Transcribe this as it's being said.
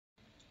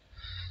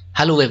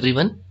Hello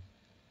everyone.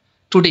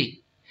 Today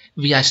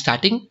we are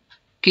starting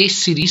case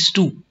series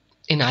 2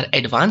 in our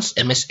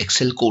Advanced MS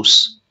Excel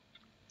course.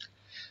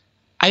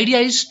 Idea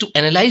is to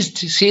analyze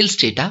the sales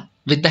data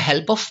with the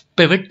help of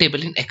pivot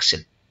table in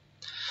Excel.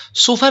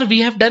 So far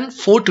we have done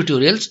 4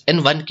 tutorials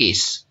in one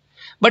case,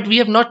 but we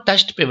have not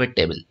touched pivot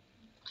table.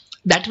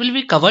 That will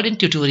be covered in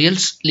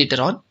tutorials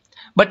later on,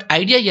 but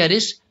idea here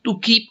is to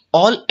keep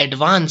all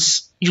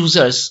advanced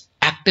users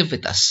active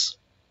with us.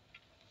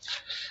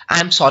 I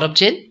am Saurabh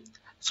Jain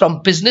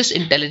from Business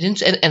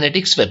Intelligence and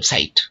Analytics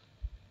website.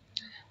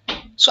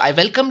 So I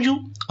welcome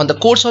you on the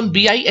course on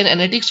BI and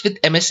Analytics with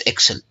MS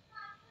Excel.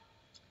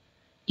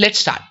 Let's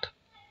start.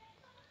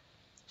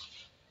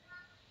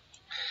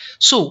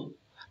 So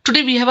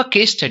today we have a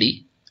case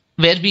study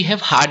where we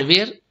have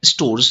hardware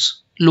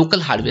stores, local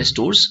hardware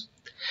stores,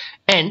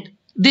 and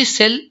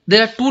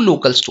there are two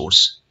local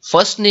stores.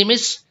 First name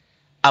is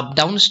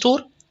Uptown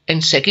store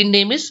and second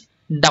name is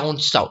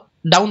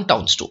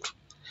Downtown store.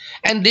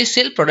 And they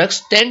sell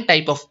products 10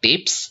 type of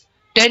tapes,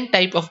 10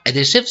 type of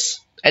adhesives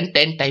and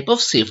 10 type of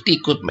safety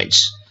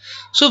equipments.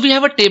 So we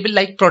have a table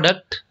like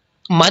product,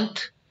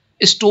 month,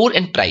 store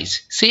and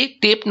price. Say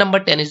tape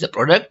number 10 is the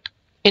product.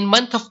 In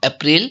month of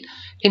April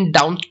in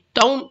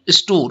Downtown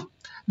store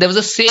there was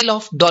a sale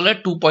of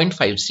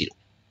 $2.50.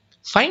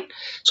 Fine.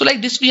 So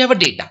like this we have a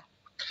data.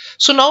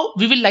 So now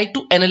we will like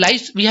to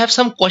analyze. We have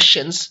some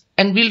questions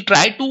and we'll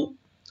try to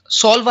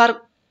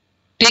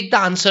take the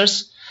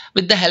answers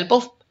with the help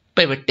of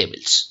pivot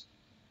tables.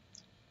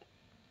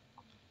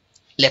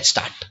 Let's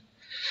start.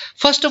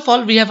 First of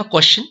all, we have a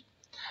question.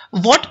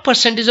 What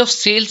percentage of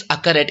sales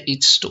occur at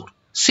each store?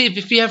 Say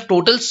if we have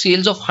total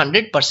sales of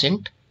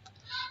 100%,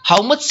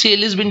 how much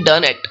sale has been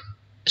done at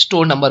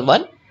store number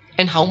 1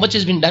 and how much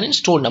has been done in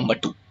store number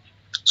 2?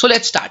 So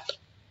let's start.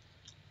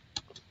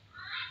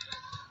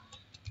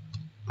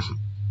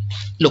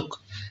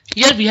 Look,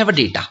 here we have a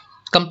data.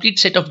 Complete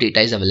set of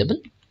data is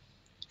available.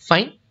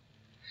 Fine.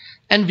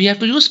 And we have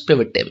to use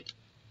pivot table.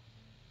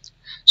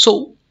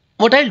 So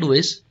what I'll do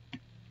is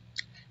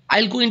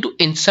I'll go into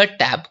insert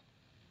tab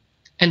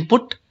and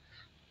put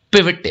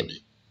pivot table.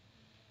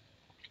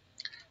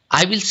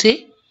 I will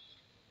say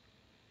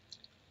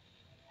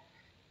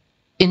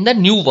in the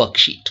new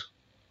worksheet.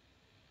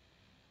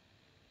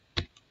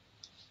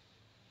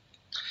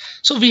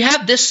 So we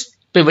have this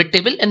pivot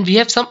table and we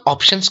have some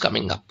options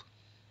coming up.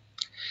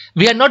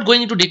 We are not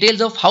going into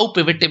details of how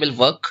pivot table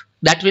work.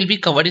 That will be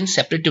covered in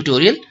separate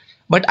tutorial.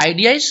 But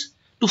idea is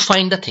to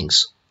find the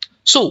things.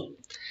 So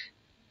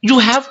you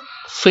have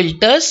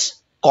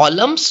filters,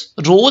 columns,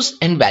 rows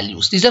and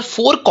values. These are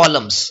 4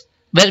 columns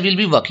where we'll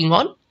be working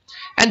on.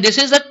 And this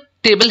is the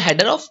table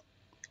header of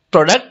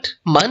product,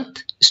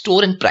 month,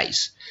 store and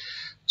price.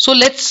 So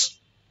let's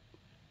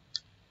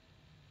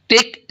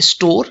take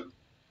store.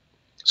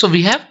 So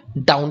we have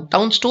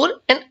Downtown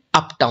store and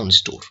Uptown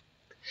store.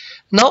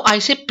 Now I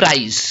say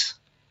price.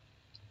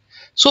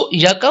 So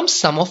here comes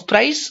sum of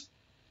price.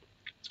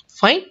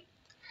 Fine.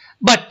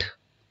 But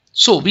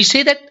so we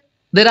say that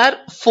there are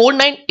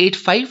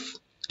 $4985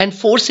 and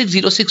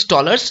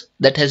 $4606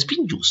 that has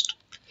been used.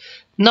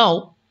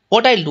 Now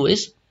what I'll do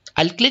is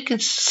I'll click in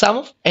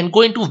sum and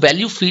go into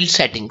value field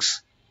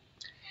settings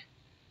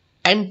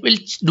and we'll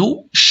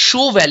do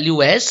show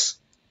value as,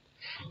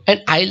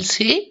 and I'll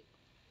say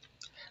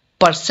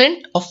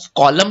percent of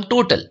column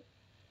total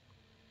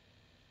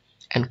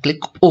and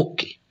click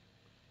OK.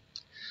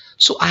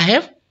 So I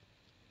have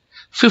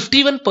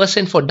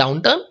 51% for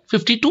downtown,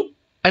 52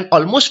 and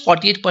almost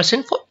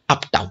 48% for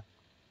uptown.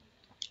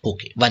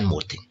 Okay, one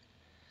more thing.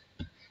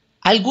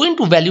 I'll go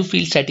into value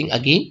field setting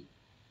again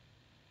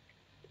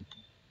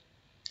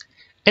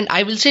and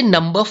I will say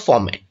number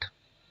format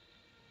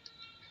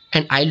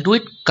and I'll do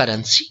it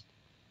currency,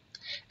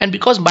 and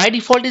because by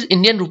default is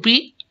Indian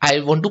rupee,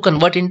 I want to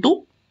convert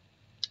into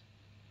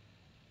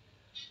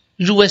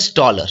US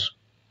dollar.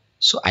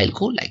 So I'll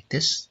go like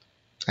this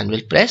and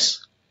we'll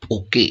press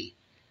OK.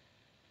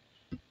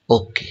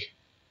 Okay.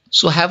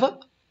 So have a,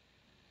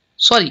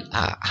 sorry,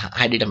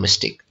 I did a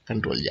mistake.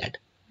 Control Z.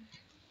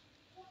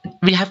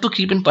 We have to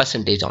keep in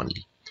percentage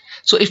only.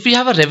 So if we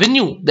have a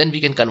revenue, then we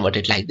can convert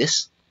it like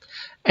this.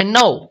 And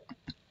now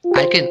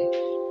I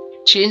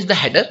can change the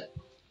header.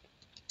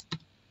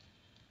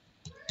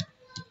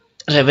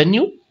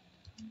 Revenue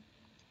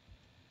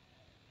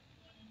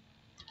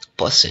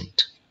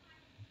percent.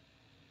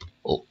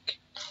 Okay.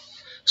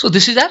 So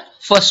this is our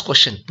first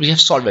question. We have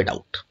solved it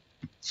out.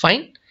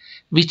 Fine.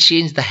 We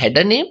change the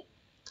header name.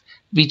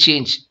 We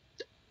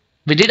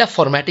did a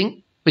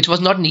formatting which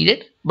was not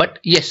needed, but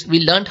yes, we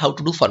learned how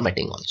to do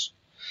formatting also.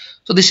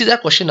 So this is our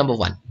question number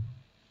 1.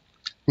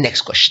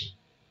 Next question.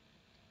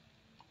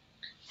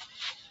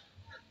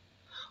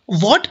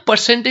 What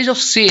percentage of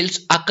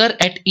sales occur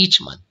at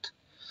each month?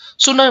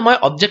 So now my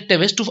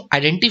objective is to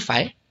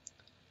identify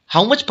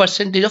how much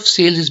percentage of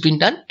sales is being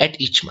done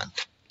at each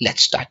month.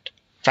 Let's start.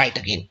 Try it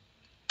again.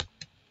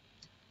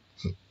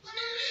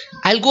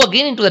 I'll go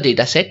again into the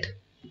data set.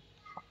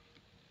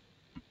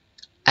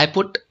 I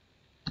put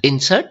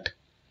insert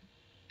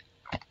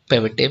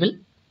pivot table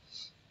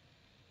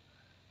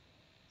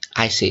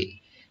I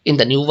say in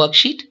the new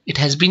worksheet, it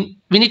has been,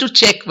 we need to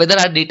check whether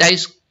our data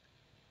is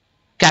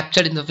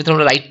captured in within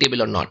the right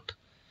table or not.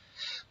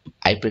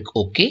 I click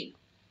OK.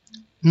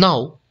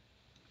 Now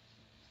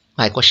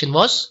my question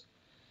was,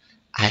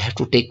 I have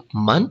to take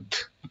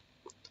month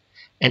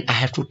and I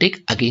have to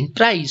take again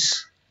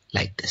price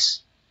like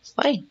this.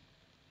 Fine.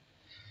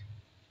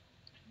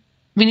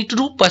 We need to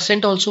do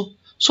percent also.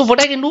 So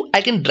what I can do,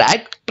 I can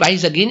drag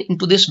price again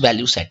into this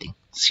value setting.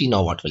 See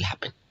now what will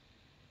happen.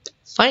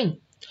 Fine.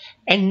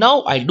 And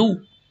now I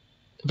do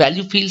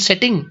value field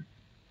setting.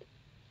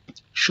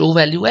 Show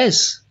value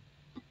as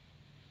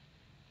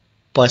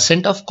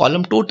percent of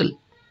column total.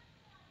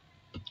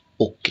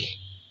 Okay.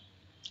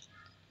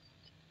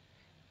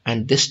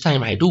 And this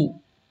time I do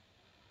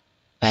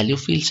value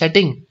field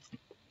setting,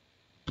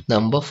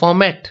 number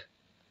format,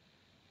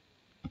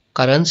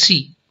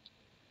 currency,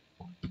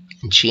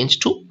 and change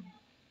to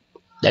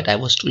that I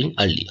was doing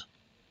earlier.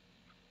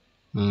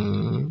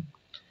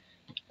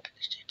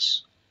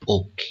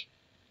 Okay.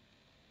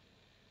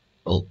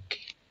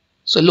 Okay.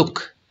 So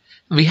look,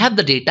 we have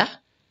the data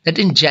that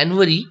in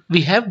January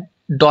we have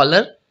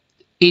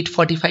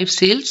 $845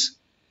 sales,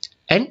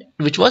 and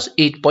which was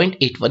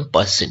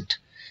 8.81%.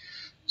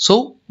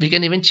 So we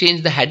can even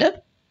change the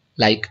header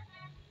like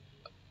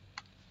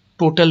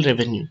total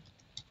revenue.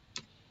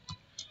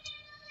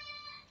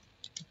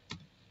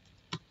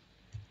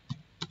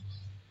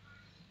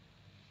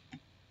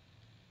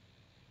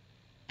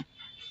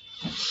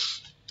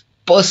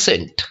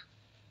 Percent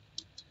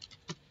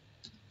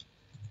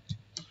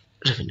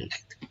revenue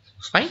like that.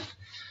 Fine.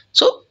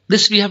 So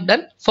this we have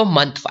done for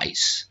month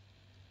wise.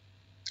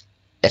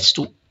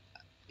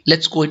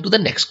 Let's go into the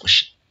next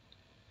question.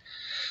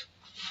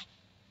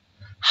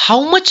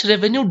 How much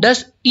revenue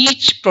does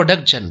each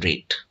product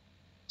generate?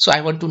 So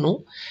I want to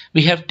know,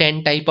 we have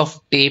 10 type of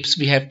tapes,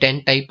 we have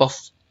 10 type of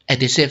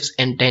adhesives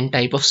and 10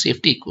 type of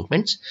safety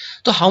equipments.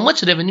 So how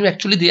much revenue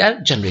actually they are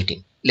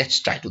generating? Let's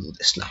try to do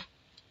this now.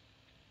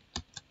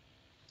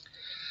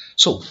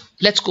 So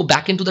let's go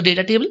back into the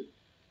data table.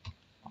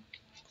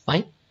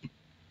 Fine.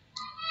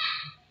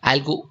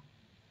 I'll go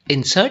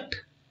insert,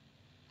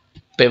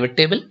 pivot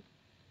table,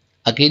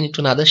 again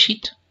into another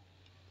sheet.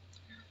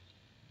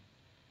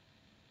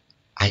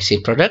 I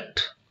say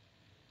product,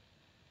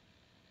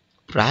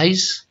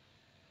 price,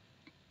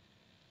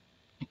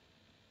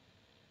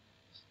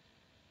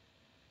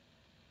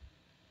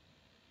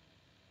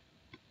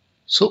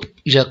 so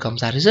here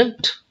comes our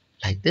result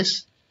like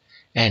this,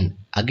 and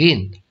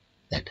again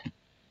that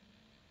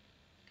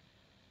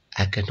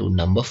I can do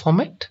number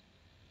format,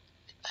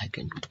 I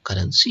can do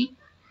currency,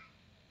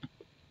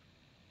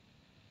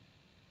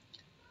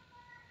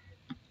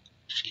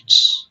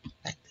 sheets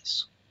like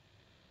this.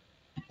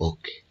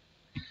 Okay.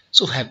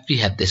 So we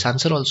have this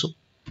answer also.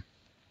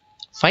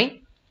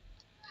 Fine.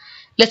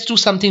 Let's do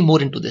something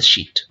more into this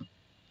sheet.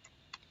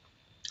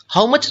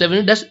 How much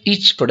revenue does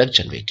each product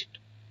generate?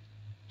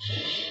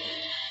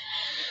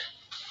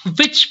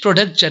 Which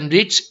product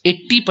generates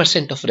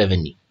 80% of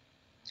revenue?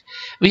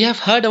 We have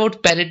heard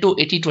about Pareto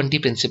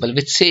 80-20 principle,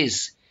 which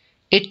says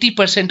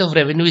 80% of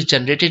revenue is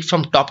generated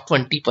from top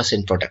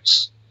 20%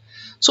 products.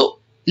 So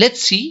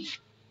let's see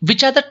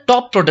which are the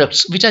top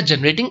products which are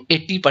generating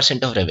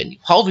 80% of revenue.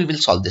 How we will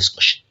solve this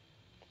question?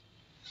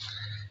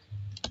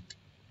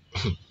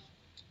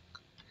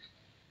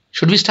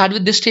 Should we start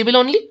with this table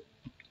only?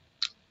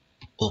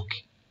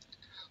 Okay.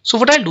 So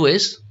what I'll do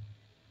is,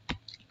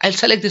 I'll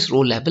select this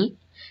row label,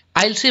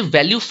 I'll say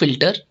value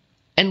filter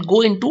and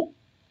go into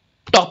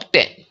top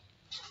 10.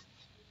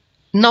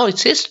 Now it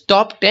says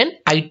top 10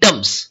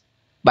 items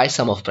by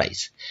sum of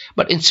price.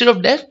 But instead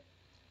of that,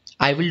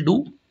 I will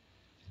do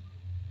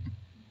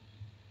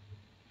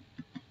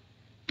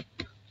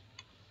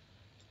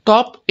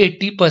top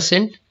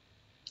 80%.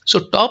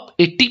 So top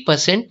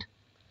 80%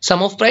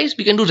 sum of price,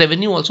 we can do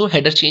revenue also,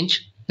 header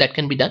change, that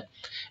can be done.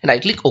 And I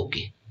click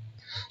OK.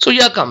 So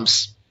here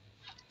comes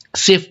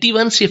safety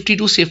 1, safety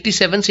 2, safety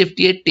 7,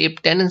 safety 8,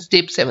 tape 10 and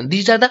tape 7.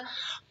 These are the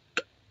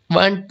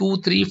 1, 2,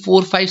 3,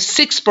 4, 5,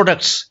 6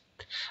 products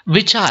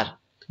which are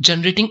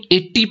generating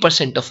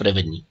 80% of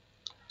revenue.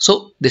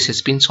 So this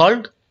has been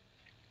solved.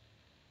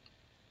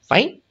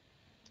 Fine.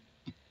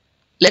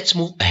 Let's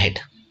move ahead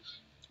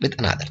with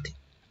another thing.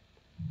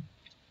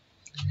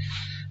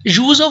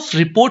 Use of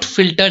report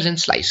filters and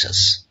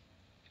slicers.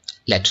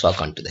 Let's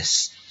work on to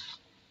this.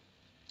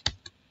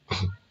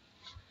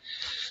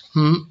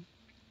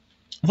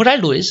 What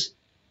I'll do is,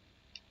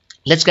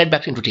 let's get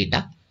back into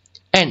data,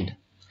 and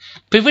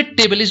pivot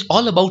table is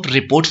all about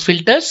report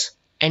filters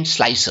and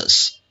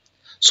slicers.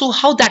 So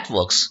how that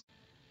works?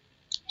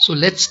 So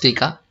let's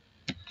take a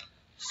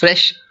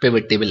fresh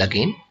pivot table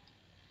again,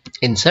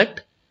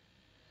 insert,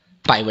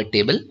 pivot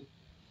table.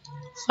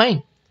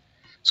 Fine.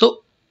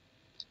 So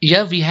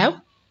here we have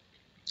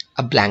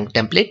a blank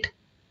template.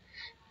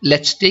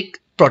 Let's take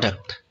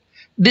product.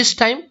 This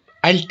time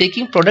I'll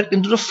taking product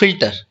into the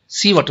filter.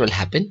 See what will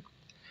happen.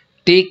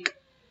 Take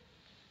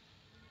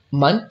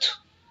month,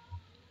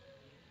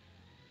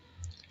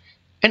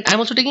 and I'm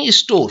also taking a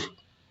store.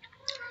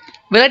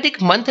 When I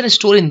take month and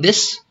store in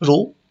this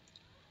row,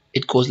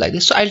 it goes like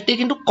this. So I'll take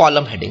into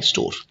column heading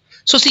store.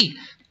 So see,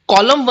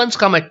 column ones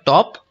come at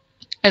top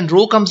and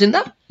row comes in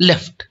the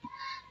left.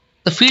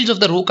 The fields of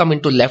the row come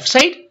into left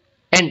side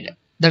and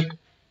the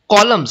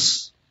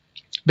columns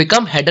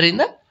become header in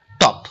the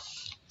top.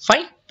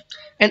 Fine.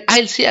 And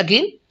I'll say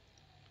again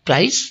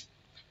price,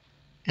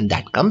 and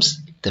that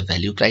comes the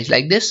value price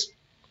like this.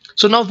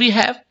 So now we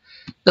have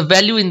the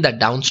value in the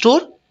down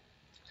store.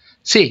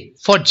 Say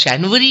for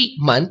January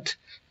month,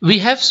 we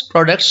have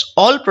products,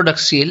 all product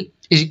sale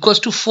is equals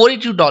to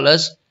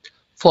 $482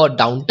 for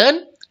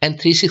downturn and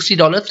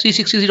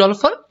 $360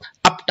 for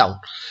uptown.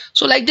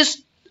 So like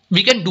this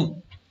we can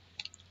do.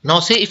 Now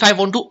say if I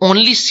want to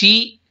only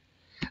see,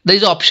 there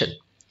is an option.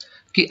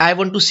 Okay, I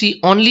want to see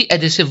only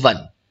adhesive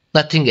one,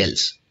 nothing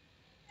else.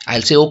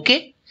 I'll say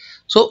okay.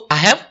 So I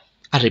have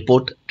a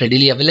report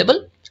readily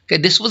available. Okay,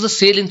 this was a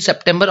sale in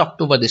September,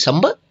 October,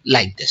 December,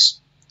 like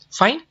this.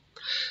 Fine.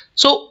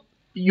 So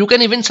you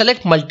can even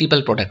select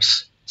multiple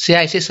products. Say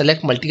I say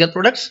select multiple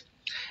products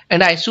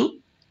and I do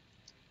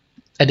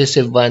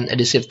adhesive 1,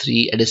 adhesive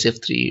 3,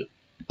 adhesive 3,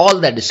 all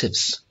the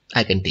adhesives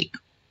I can take.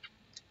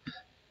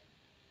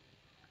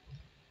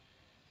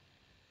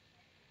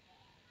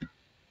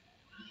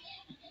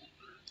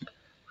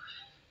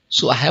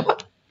 So I have a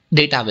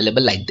data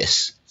available like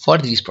this for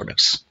these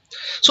products.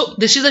 So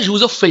this is the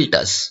use of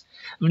filters.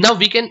 Now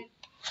we can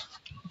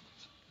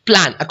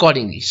plan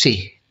accordingly.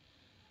 Say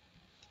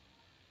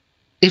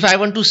if I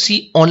want to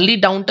see only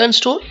downtown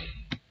store,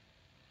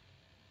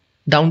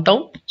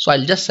 downtown, so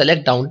I'll just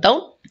select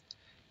downtown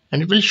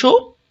and it will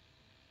show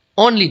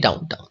only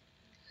downtown.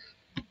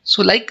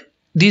 So like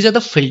these are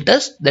the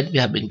filters that we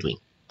have been doing.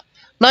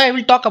 Now I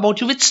will talk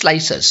about you with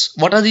slicers.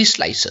 What are these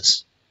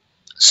slicers?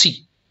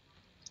 See,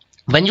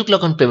 when you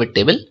click on pivot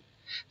table,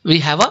 we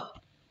have a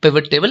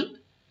pivot table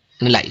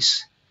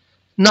analyze.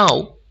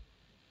 Now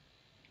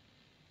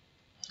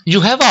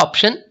you have an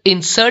option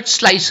insert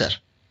slicer.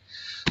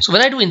 So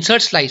when I do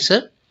insert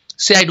slicer,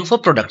 say I do for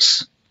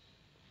products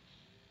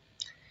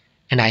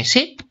and I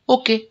say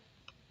okay.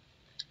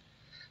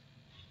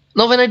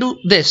 Now when I do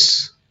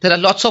this, there are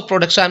lots of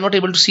products, so I'm not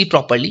able to see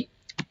properly.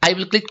 I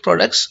will click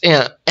products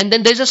and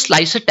then there's a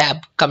slicer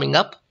tab coming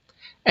up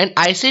and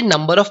I say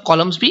number of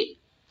columns be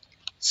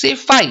say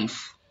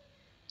 5.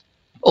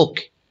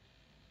 Okay.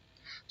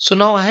 So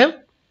now I have,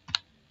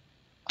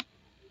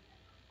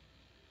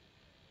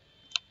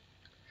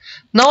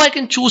 now I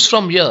can choose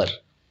from here.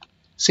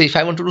 Say if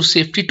I want to do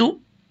safety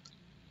 2,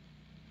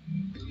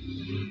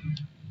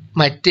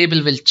 my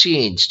table will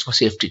change for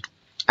safety 2.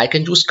 I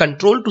can choose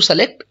control to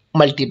select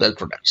multiple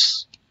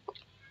products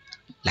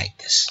like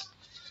this.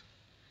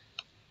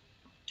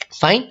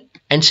 Fine.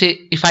 And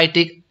say if I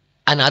take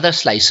another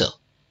slicer,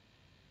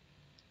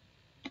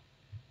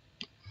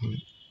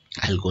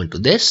 I'll go into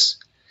this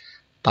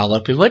power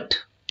pivot.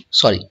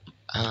 Sorry,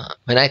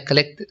 when I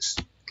collect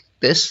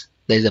this,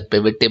 there is a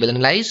pivot table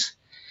analyze.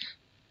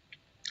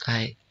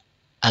 I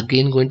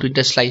again go into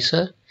the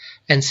slicer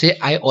and say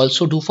I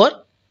also do for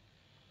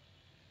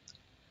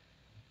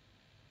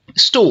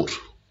store.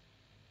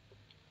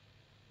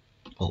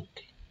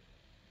 Okay.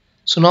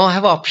 So now I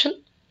have an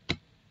option.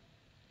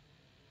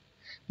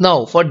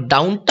 Now for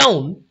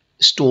downtown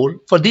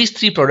store, for these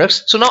 3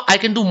 products, so now I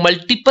can do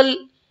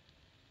multiple.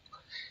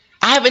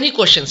 I have any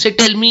question, say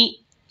tell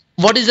me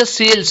what is the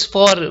sales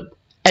for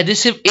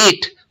adhesive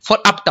 8 for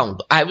uptown.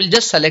 I will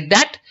just select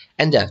that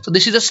and there. So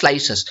this is the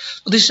slicers.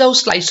 So this is how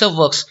slicer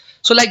works.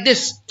 So like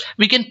this,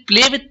 we can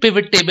play with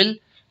pivot table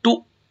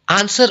to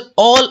answer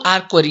all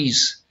our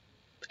queries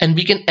and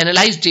we can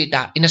analyze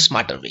data in a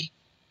smarter way.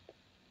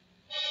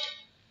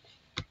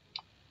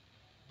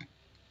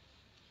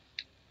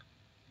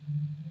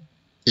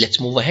 Let's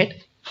move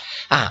ahead.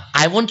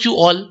 I want you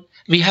all,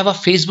 we have a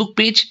Facebook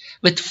page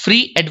with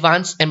free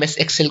Advanced MS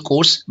Excel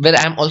course where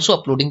I am also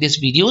uploading these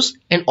videos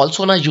and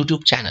also on our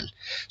YouTube channel.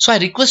 So I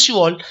request you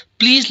all,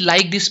 please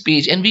like this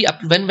page and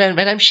when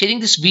I'm sharing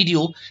this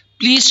video,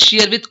 please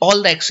share with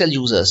all the Excel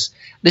users.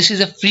 This is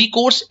a free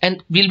course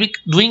and we'll be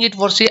doing it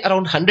for say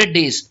around 100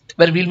 days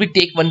where we'll be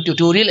take one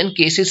tutorial and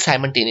cases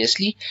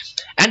simultaneously.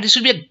 And this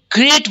will be a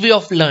great way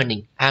of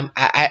learning.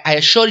 I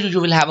assure you, you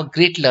will have a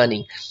great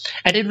learning.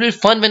 And it will be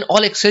fun when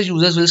all Excel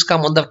users will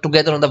come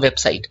together on the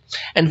website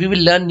and we will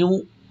learn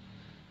new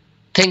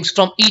things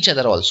from each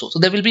other also. So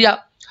there will be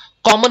a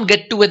common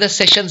get-together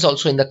sessions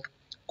also in the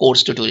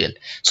course tutorial.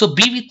 So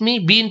be with me,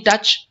 be in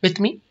touch with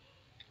me.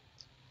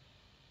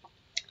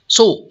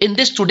 So in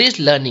this today's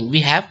learning,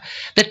 we have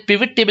that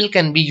pivot table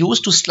can be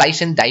used to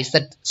slice and dice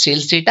the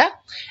sales data,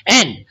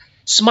 and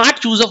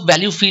smart use of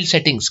value field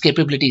settings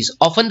capabilities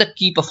often the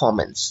key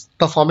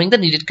performing the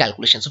needed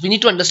calculations. So we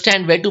need to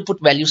understand where to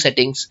put value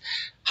settings,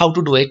 how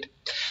to do it.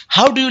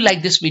 How do you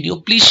like this video?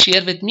 Please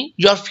share with me.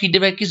 Your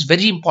feedback is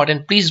very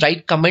important. Please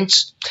write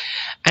comments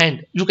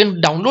and you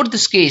can download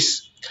this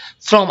case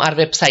from our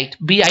website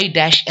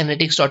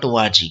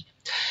bi-analytics.org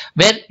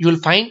where you will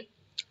find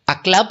a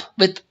club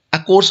with a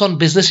course on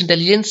business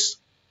intelligence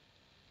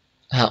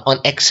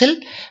on Excel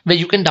where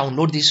you can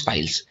download these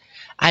files.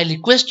 I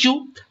request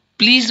you,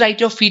 Please write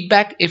your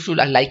feedback if you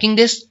are liking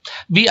this.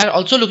 We are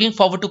also looking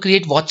forward to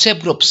create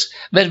WhatsApp groups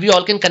where we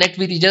all can connect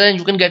with each other and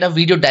you can get a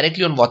video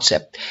directly on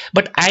WhatsApp.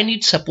 But I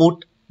need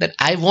support, that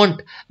I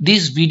want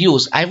these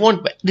videos.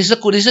 This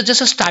is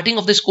just a starting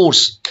of this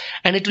course,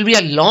 and it will be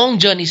a long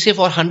journey, say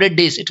for 100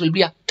 days. It will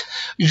be a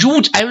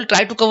huge, I will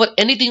try to cover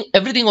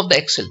everything of the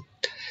Excel.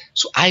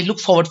 So I look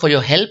forward for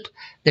your help,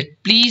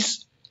 that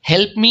please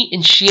help me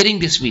in sharing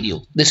this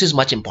video. This is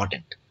much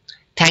important.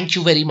 Thank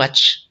you very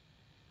much.